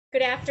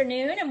Good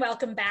afternoon and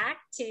welcome back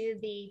to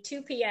the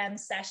 2 p.m.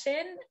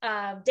 session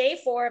of Day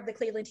 4 of the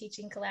Cleveland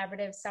Teaching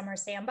Collaborative Summer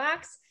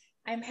Sandbox.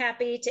 I'm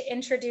happy to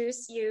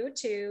introduce you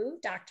to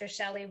Dr.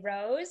 Shelley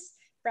Rose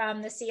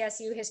from the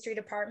CSU History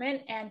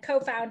Department and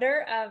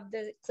co-founder of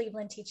the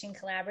Cleveland Teaching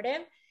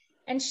Collaborative.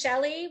 And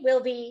Shelley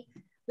will be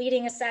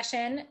leading a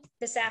session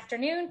this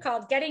afternoon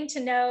called Getting to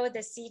Know the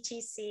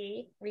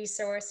CTC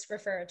Resource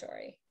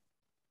Referatory.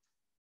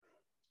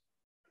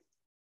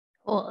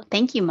 Well,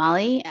 thank you,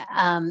 Molly.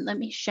 Let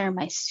me share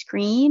my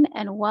screen.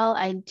 And while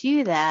I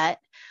do that,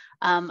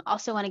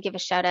 also want to give a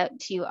shout out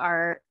to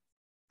our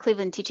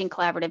Cleveland Teaching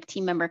Collaborative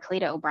team member,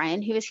 Kalita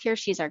O'Brien, who is here.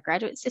 She's our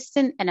graduate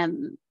assistant and a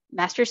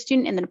master's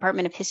student in the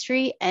Department of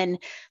History. And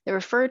the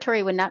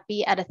referatory would not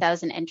be at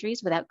 1,000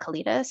 entries without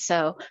Kalita.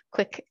 So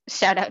quick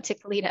shout out to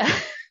Kalita.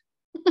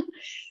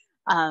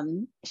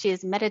 She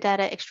is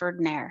metadata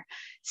extraordinaire.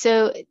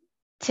 So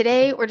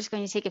today, we're just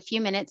going to take a few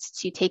minutes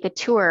to take a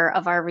tour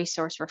of our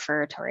resource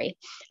referatory.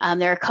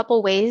 There are a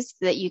couple ways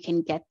that you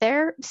can get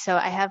there. So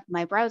I have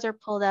my browser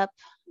pulled up,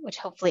 which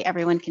hopefully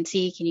everyone can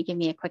see. Can you give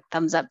me a quick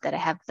thumbs up that I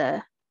have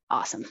the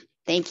awesome?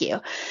 Thank you.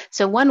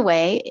 So one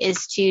way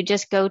is to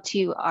just go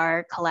to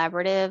our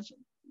collaborative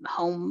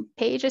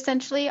homepage,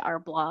 essentially, our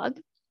blog.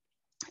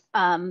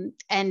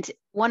 And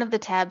one of the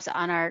tabs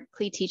on our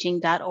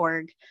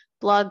cleteaching.org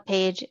blog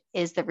page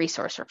is the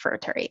resource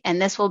referatory. And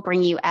this will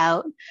bring you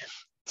out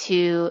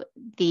to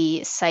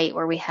the site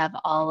where we have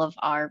all of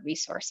our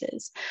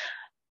resources.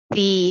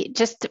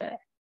 Just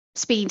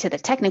speaking to the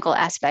technical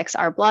aspects,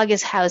 our blog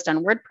is housed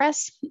on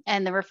WordPress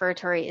and the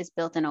referatory is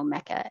built in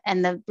Omeka.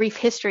 And the brief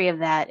history of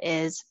that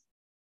is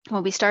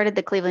when we started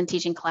the Cleveland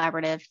Teaching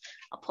Collaborative,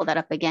 I'll pull that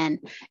up again,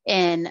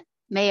 in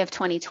May of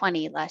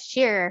 2020, last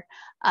year,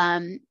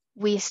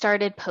 we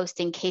started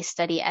posting case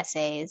study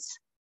essays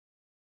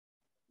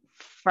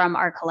from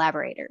our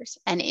collaborators.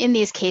 And in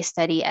these case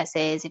study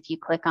essays, if you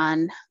click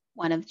on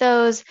one of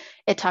those,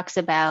 it talks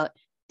about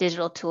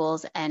digital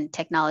tools and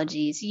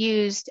technologies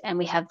used, and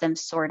we have them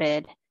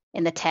sorted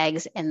in the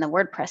tags in the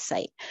WordPress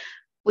site.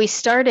 We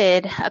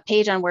started a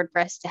page on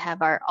WordPress to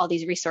have all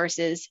these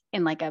resources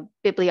in like a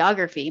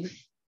bibliography,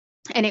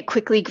 and it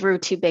quickly grew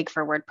too big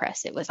for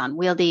WordPress. It was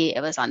unwieldy,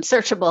 it was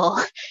unsearchable.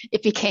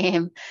 It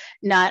became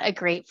not a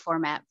great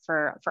format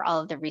for all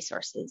of the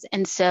resources.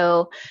 And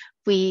so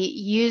we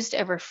used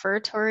a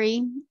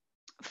referatory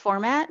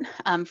format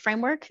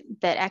framework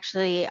that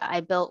actually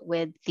I built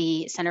with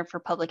the Center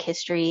for Public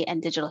History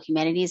and Digital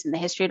Humanities in the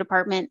History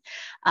Department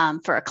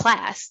for a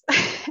class.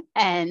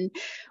 And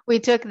we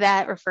took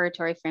that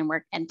referatory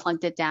framework and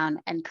plunked it down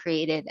and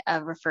created a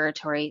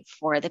referatory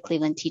for the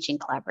Cleveland Teaching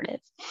Collaborative.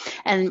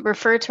 And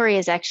referatory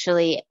is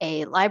actually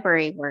a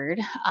library word,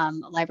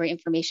 library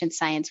information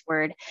science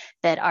word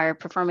that our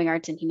performing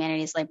arts and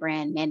humanities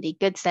librarian, Mandy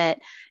Goodset,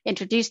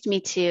 introduced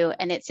me to.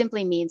 And it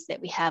simply means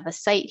that we have a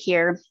site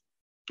here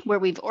where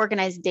we've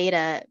organized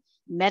data,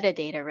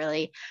 metadata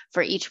really,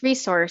 for each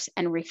resource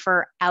and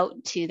refer out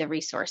to the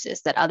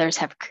resources that others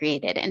have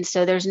created. And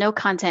so there's no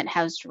content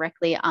housed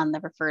directly on the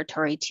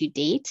referatory to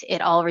date.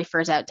 It all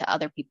refers out to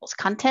other people's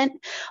content,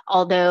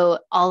 although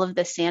all of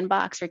the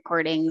sandbox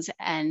recordings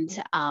and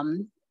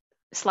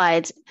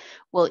slides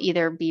will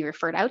either be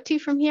referred out to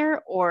from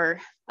here or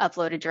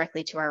uploaded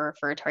directly to our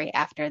referatory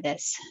after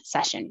this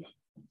session.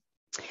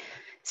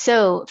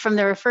 So from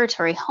the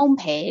referatory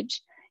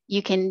homepage,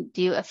 you can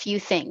do a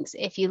few things.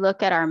 If you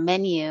look at our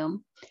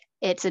menu,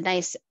 it's a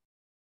nice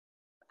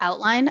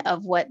outline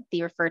of what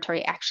the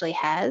referatory actually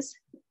has.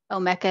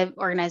 Omeka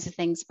organizes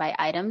things by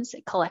items,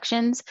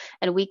 collections,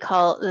 and we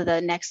call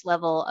the next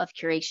level of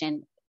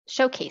curation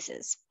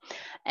showcases.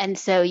 And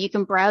so you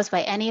can browse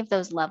by any of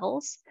those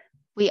levels.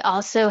 We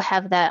also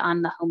have that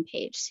on the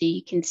homepage. So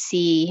you can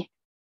see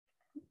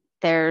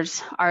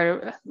there's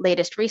our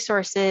latest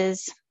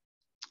resources,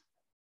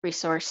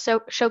 resource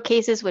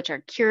showcases, which are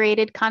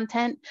curated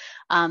content.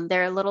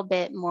 They're a little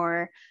bit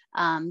more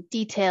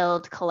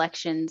detailed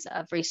collections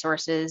of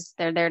resources.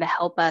 They're there to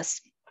help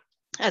us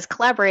as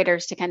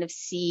collaborators to kind of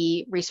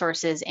see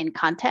resources in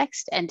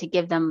context and to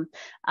give them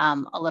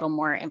a little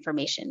more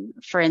information.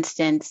 For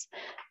instance,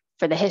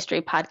 for the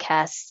history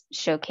podcast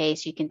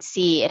showcase, you can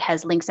see it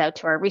has links out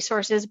to our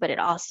resources, but it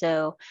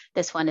also,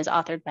 this one is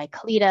authored by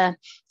Kalita.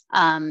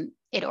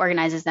 It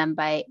organizes them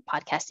by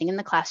podcasting in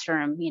the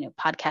classroom,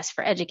 podcasts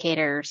for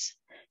educators,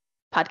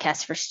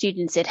 podcasts for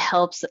students. It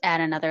helps add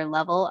another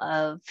level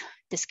of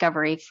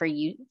discovery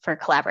for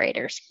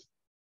collaborators.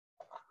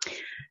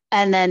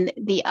 And then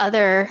the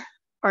other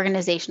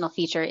organizational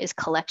feature is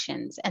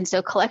collections. And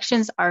so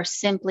collections are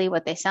simply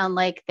what they sound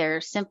like. They're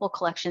simple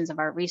collections of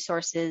our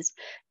resources.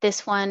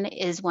 This one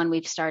is one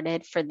we've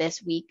started for this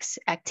week's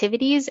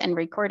activities and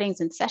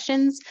recordings and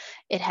sessions.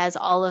 It has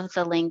all of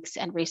the links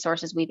and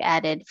resources we've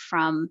added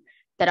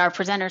that our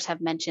presenters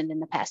have mentioned in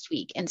the past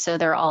week. And so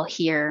they're all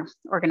here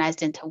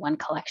organized into one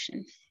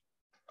collection.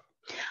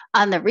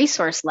 On the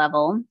resource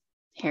level,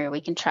 here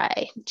we can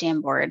try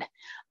Jamboard.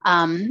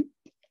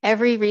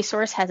 Every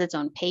resource has its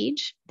own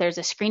page. There's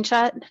a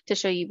screenshot to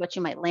show you what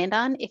you might land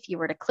on if you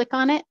were to click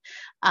on it.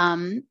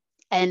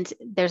 And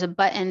there's a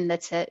button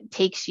that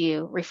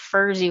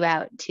refers you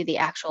out to the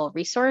actual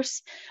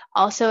resource.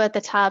 Also at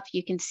the top,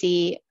 you can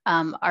see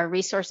our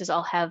resources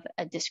all have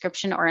a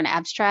description or an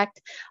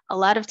abstract. A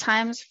lot of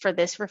times for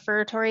this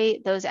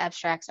referatory, those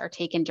abstracts are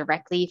taken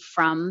directly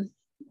from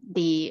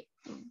the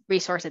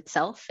resource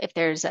itself. If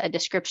there's a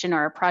description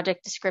or a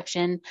project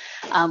description,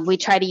 we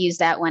try to use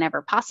that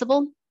whenever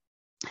possible.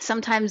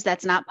 Sometimes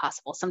that's not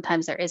possible.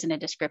 Sometimes there isn't a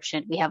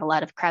description. We have a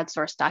lot of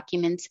crowdsourced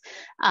documents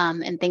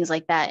and things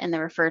like that in the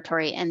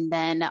referatory. And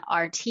then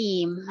our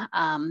team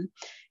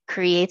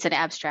creates an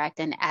abstract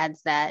and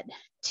adds that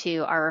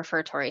to our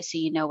referatory so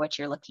you know what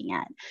you're looking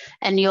at.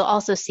 And you'll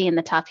also see in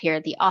the top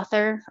here the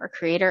author or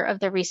creator of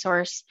the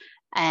resource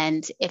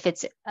and if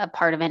it's a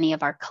part of any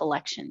of our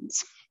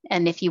collections.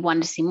 And if you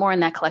wanted to see more in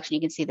that collection,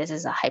 you can see this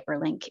is a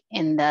hyperlink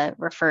in the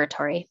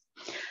referatory.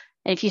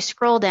 And if you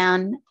scroll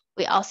down,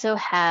 we also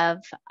have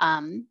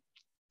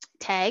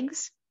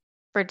tags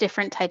for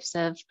different types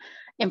of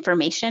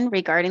information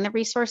regarding the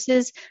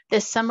resources.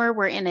 This summer,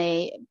 we're in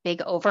a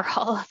big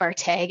overhaul of our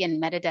tag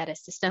and metadata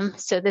system.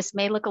 So this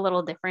may look a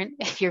little different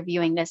if you're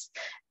viewing this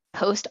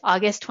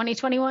post-August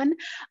 2021.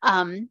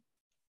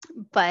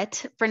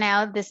 But for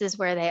now, this is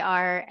where they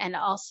are. And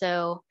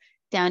also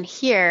down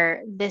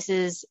here, this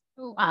is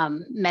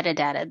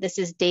metadata. This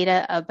is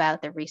data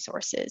about the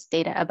resources,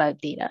 data about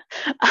data.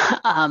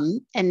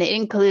 And it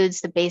includes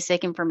the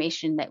basic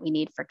information that we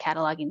need for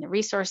cataloging the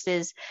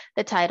resources,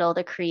 the title,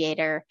 the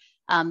creator,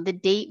 the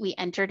date we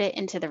entered it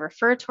into the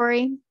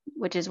referatory,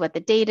 which is what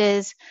the date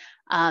is,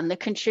 the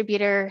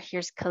contributor,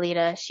 here's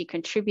Kalita, she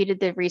contributed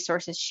the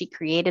resources, she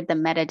created the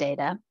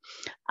metadata,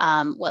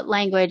 what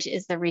language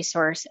is the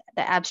resource,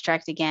 the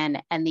abstract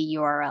again, and the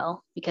URL,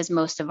 because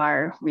most of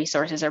our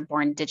resources are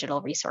born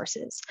digital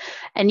resources.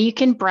 And you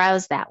can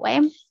browse that way.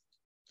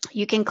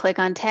 You can click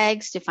on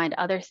tags to find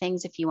other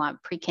things. If you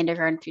want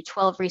pre-kindergarten through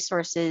 12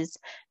 resources,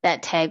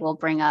 that tag will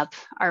bring up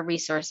our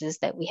resources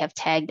that we have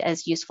tagged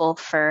as useful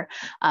for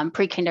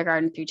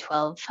pre-kindergarten through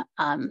 12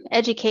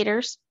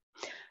 educators.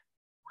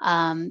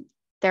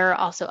 There are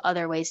also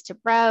other ways to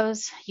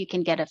browse. You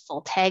can get a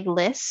full tag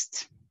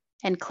list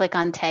and click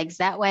on tags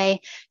that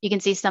way. You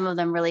can see some of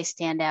them really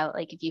stand out.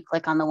 Like if you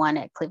click on the one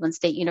at Cleveland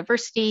State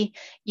University,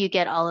 you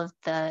get all of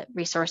the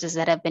resources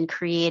that have been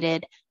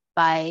created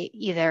by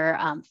either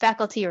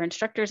faculty or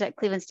instructors at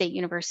Cleveland State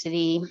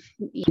University,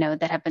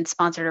 that have been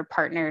sponsored or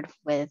partnered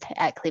with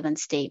at Cleveland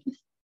State.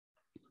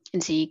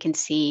 And so you can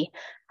see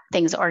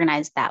things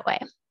organized that way.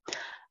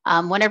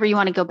 Whenever you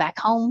want to go back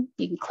home,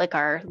 you can click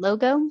our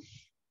logo.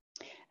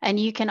 And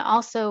you can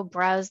also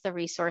browse the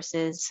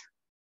resources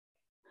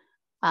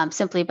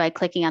simply by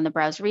clicking on the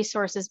Browse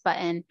Resources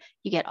button.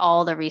 You get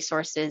all the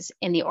resources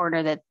in the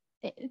order that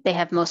they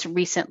have the most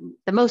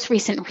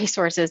recent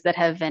resources that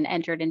have been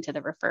entered into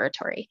the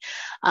referatory.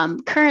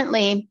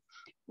 Currently,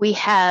 we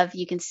have,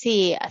 you can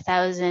see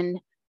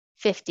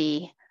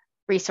 1,050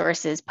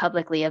 resources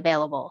publicly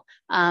available.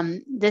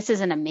 This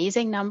is an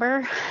amazing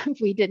number.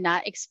 We did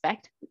not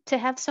expect to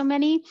have so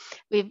many.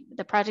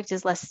 The project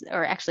is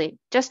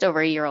just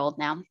over a year old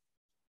now.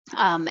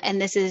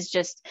 And this is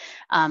just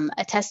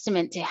a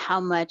testament to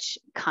how much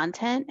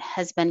content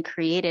has been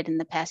created in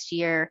the past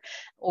year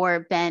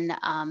or been,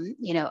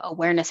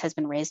 awareness has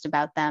been raised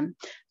about them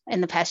in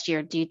the past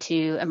year due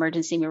to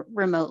emergency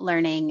remote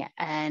learning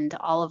and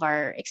all of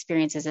our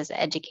experiences as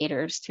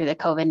educators through the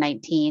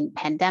COVID-19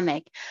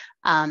 pandemic.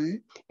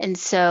 And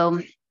so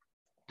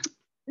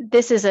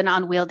this is an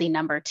unwieldy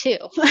number too,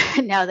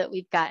 now that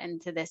we've gotten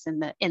to this in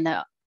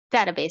the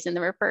database in the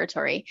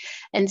referatory.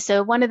 And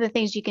so one of the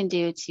things you can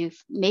do to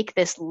make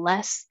this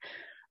less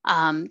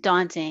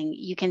daunting,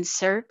 you can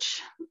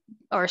search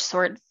or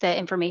sort the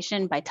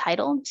information by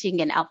title. So you can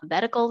get an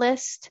alphabetical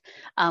list.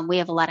 We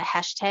have a lot of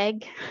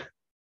hashtag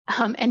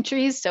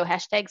entries, so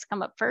hashtags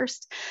come up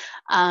first.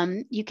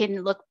 You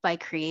can look by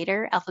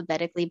creator,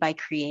 alphabetically by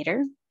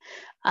creator.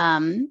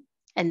 And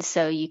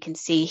so you can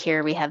see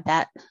here we have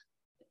that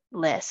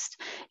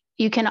list.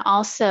 You can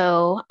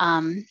also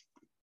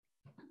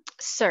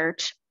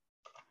search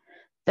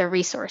the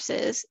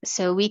resources.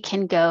 So we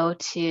can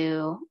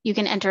you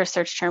can enter a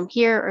search term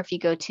here, or if you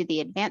go to the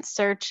advanced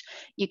search,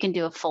 you can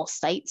do a full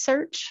site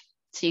search.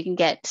 So you can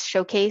get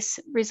showcase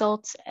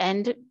results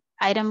and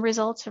item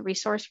results or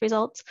resource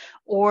results,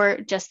 or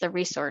just the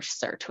resource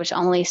search, which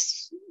only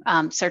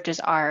searches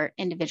our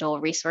individual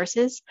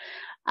resources.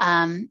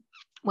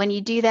 When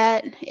you do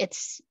that,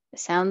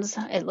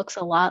 it looks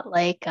a lot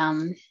like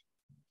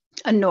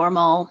a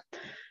normal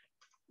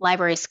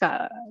library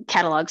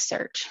catalog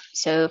search.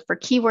 So for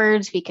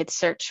keywords, we could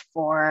search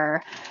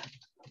for,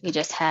 we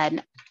just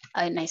had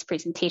a nice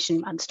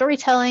presentation on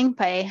storytelling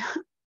by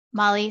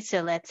Molly.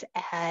 So let's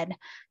add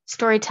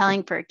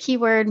storytelling for a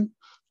keyword.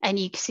 And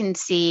you can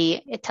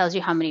see, it tells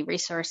you how many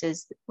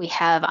resources we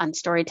have on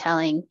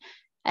storytelling.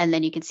 And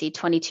then you can see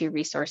 22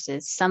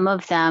 resources. Some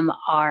of them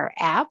are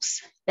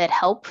apps that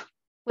help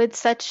with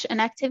such an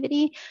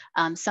activity.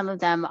 Some of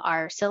them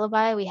are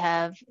syllabi. We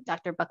have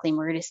Dr. Buckley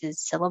Marutis'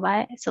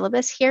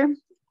 syllabus here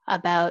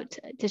about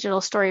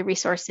digital story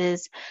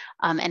resources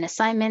and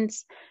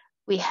assignments.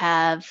 We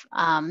have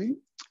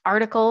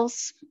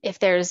articles. If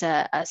there's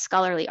a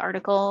scholarly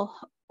article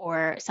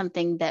or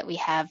something that we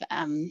have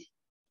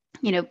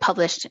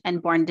published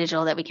and born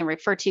digital that we can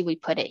refer to, we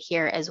put it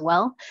here as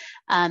well.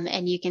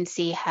 And you can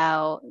see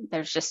how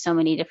there's just so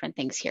many different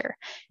things here.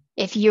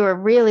 If you're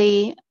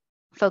really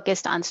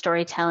focused on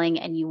storytelling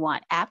and you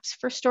want apps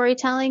for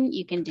storytelling,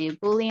 you can do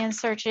Boolean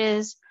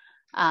searches.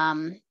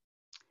 I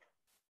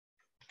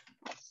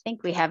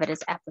think we have it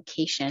as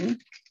application.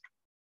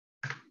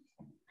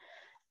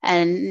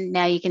 And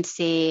now you can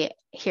see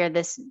here,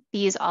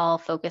 these all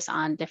focus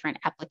on different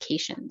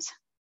applications.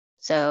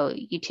 So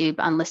YouTube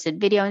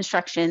unlisted video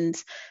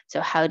instructions.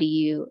 So how do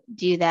you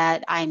do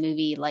that?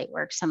 iMovie,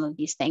 Lightwork, some of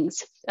these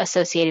things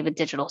associated with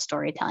digital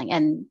storytelling.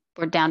 And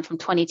we're down from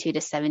 22 to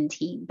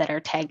 17 that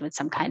are tagged with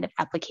some kind of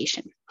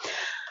application.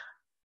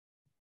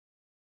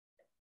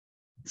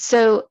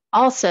 So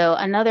also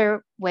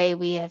another way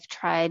we have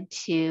tried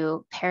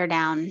to pare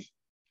down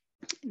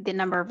the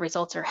number of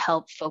results or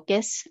help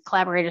focus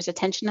collaborators'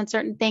 attention on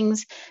certain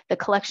things. The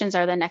collections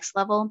are the next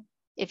level.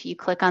 If you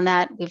click on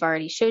that, we've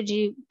already showed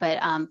you,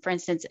 but for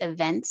instance,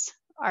 events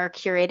are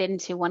curated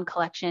into one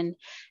collection,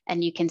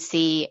 and you can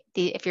see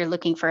if you're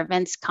looking for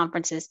events,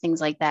 conferences,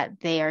 things like that,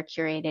 they are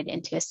curated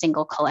into a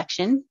single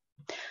collection.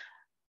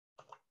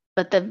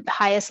 But the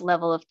highest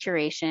level of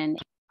curation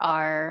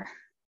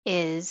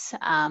is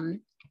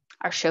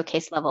our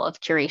showcase level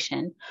of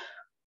curation,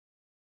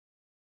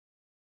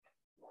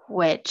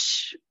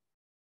 which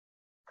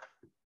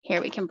here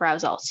we can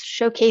browse all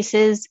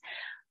showcases.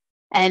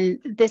 And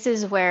this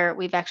is where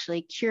we've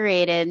actually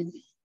curated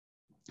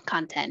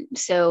content.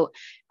 So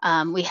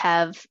we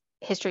have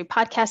History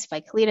Podcast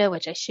by Kalita,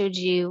 which I showed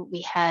you.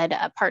 We had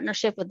a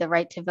partnership with the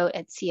Right to Vote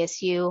at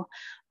CSU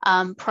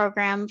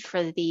program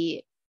for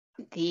the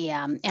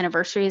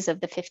anniversaries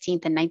of the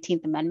 15th and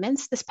 19th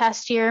Amendments this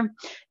past year.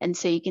 And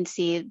so you can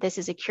see this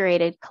is a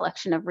curated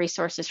collection of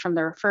resources from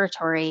the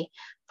Referatory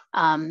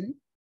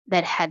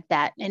that had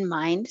that in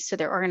mind. So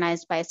they're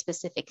organized by a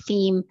specific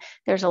theme.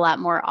 There's a lot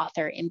more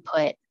author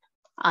input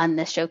on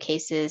the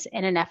showcases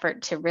in an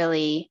effort to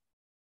really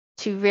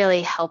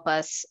help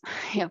us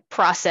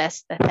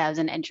process the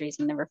 1,000 entries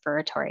in the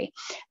Referatory.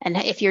 And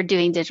if you're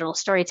doing digital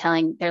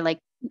storytelling, they're like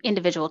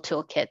individual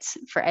toolkits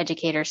for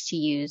educators to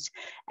use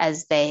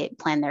as they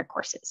plan their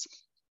courses.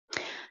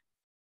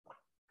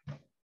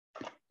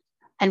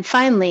 And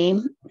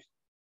finally,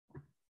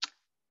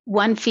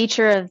 one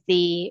feature of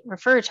the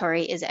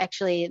Referatory is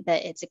actually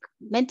that it's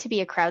meant to be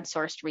a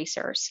crowdsourced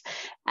resource.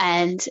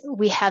 And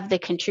we have the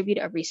Contribute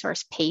a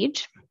Resource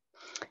page.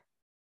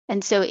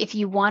 And so if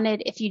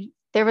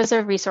there was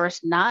a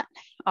resource not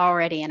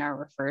already in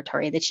our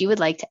Referatory that you would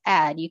like to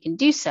add, you can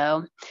do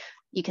so.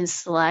 You can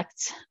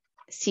select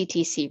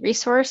CTC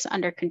resource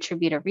under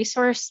Contribute a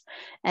Resource,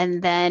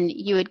 and then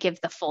you would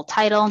give the full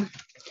title.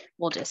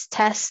 We'll just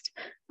test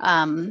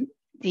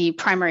the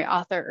primary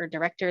author or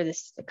director.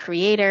 This is the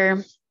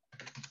creator.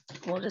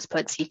 We'll just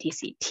put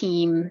CTC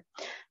team,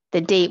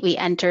 the date we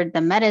entered the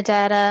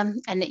metadata,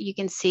 and you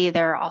can see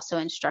there are also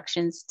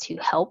instructions to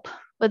help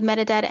with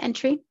metadata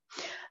entry.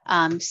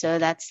 So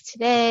that's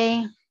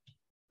today.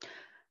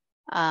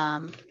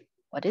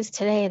 What is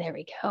today? There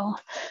we go.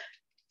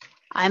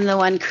 I'm the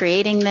one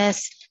creating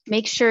this.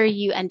 Make sure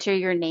you enter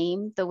your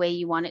name the way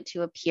you want it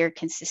to appear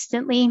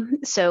consistently.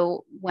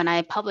 So when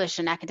I publish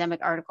an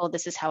academic article,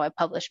 this is how I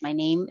publish my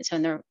name. So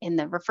in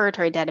the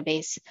Referatory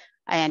database,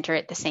 I enter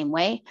it the same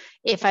way.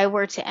 If I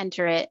were to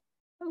enter it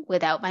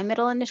without my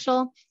middle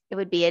initial, it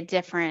would be a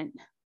different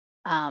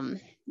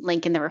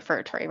link in the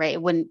Referatory, right?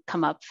 It wouldn't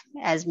come up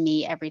as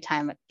me every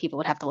time. People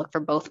would have to look for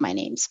both my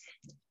names.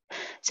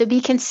 So be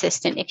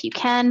consistent if you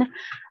can.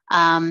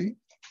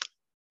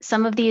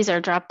 Some of these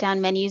are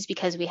drop-down menus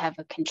because we have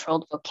a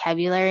controlled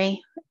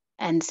vocabulary.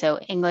 And so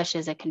English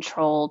is a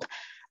controlled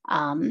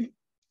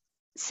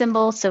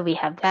symbol. So we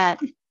have that.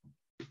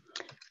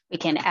 We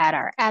can add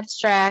our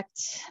abstract.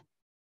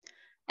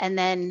 And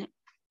then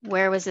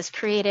where was this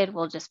created?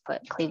 We'll just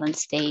put Cleveland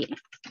State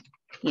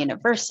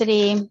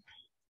University.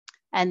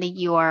 And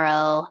the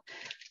URL,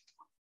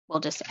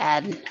 we'll just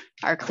add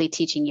our CLE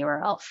teaching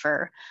URL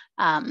for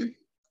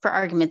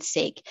argument's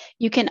sake.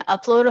 You can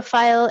upload a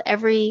file.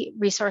 Every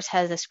resource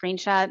has a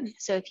screenshot.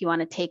 So if you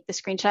want to take the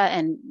screenshot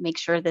and make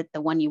sure that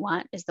the one you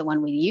want is the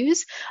one we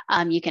use,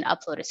 you can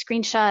upload a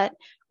screenshot.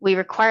 We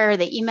require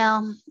the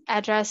email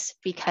address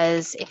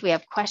because if we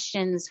have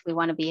questions, we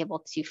want to be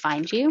able to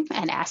find you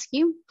and ask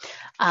you.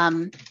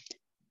 And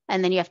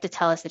then you have to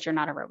tell us that you're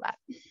not a robot.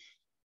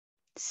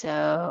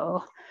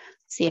 So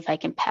see if I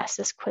can pass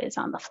this quiz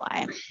on the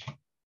fly.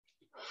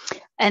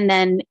 And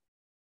then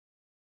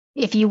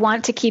if you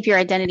want to keep your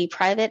identity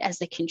private as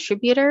the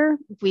contributor,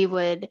 we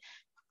would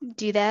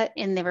do that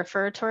in the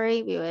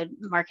Referatory. We would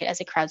mark it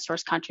as a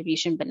crowdsourced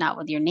contribution, but not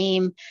with your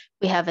name.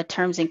 We have a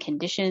terms and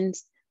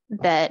conditions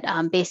that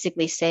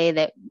basically say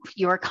that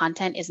your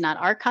content is not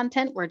our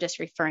content. We're just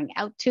referring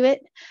out to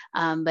it.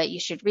 But you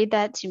should read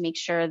that to make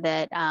sure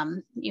that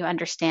you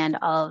understand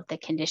all of the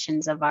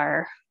conditions of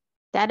our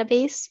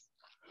database.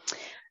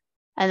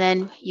 And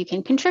then you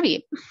can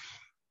contribute.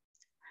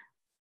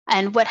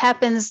 And what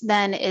happens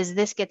then is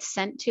this gets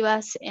sent to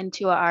us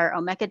into our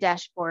Omeka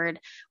dashboard.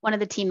 One of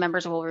the team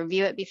members will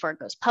review it before it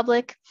goes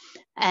public,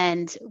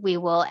 and we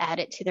will add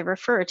it to the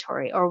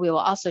referatory, or we will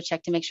also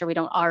check to make sure we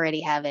don't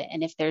already have it.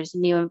 And if there's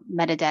new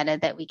metadata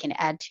that we can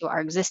add to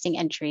our existing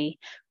entry,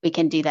 we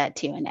can do that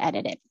too and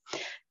edit it.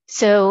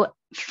 So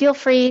feel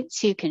free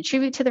to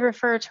contribute to the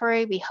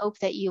referatory. We hope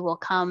that you will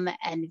come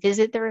and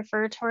visit the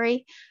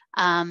referatory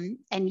and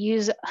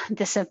use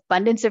this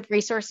abundance of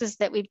resources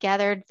that we've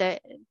gathered,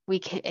 that we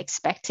can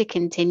expect to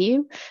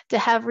continue to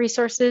have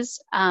resources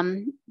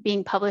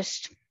being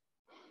published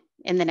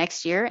in the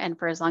next year and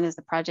for as long as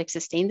the project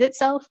sustains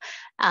itself.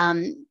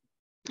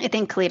 I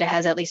think Kalita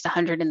has at least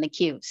 100 in the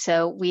queue.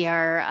 So we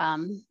are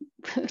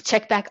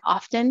check back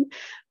often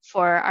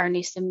for our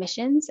new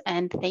submissions.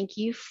 And thank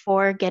you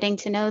for getting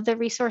to know the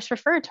resource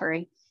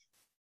referatory.